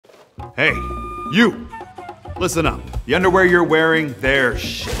Hey, you! Listen up. The underwear you're wearing, they're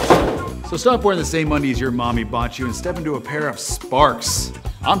shit. So stop wearing the same undies your mommy bought you and step into a pair of SPARX.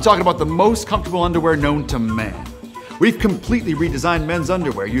 I'm talking about the most comfortable underwear known to man. We've completely redesigned men's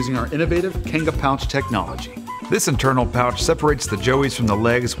underwear using our innovative Kanga Pouch Technology. This internal pouch separates the joeys from the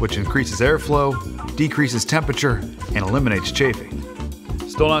legs, which increases airflow, decreases temperature, and eliminates chafing.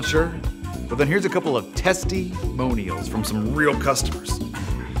 Still not sure? Well then here's a couple of testimonials from some real customers.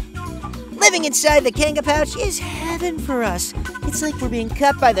 Living inside the Kanga Pouch is heaven for us. It's like we're being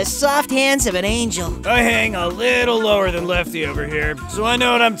cut by the soft hands of an angel. I hang a little lower than Lefty over here, so I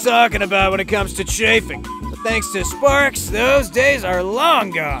know what I'm talking about when it comes to chafing. But thanks to SPARX, those days are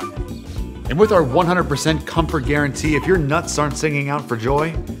long gone. And with our 100% comfort guarantee, if your nuts aren't singing out for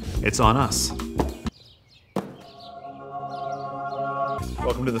joy, it's on us.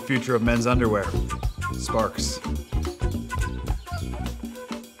 Welcome to the future of men's underwear. SPARX.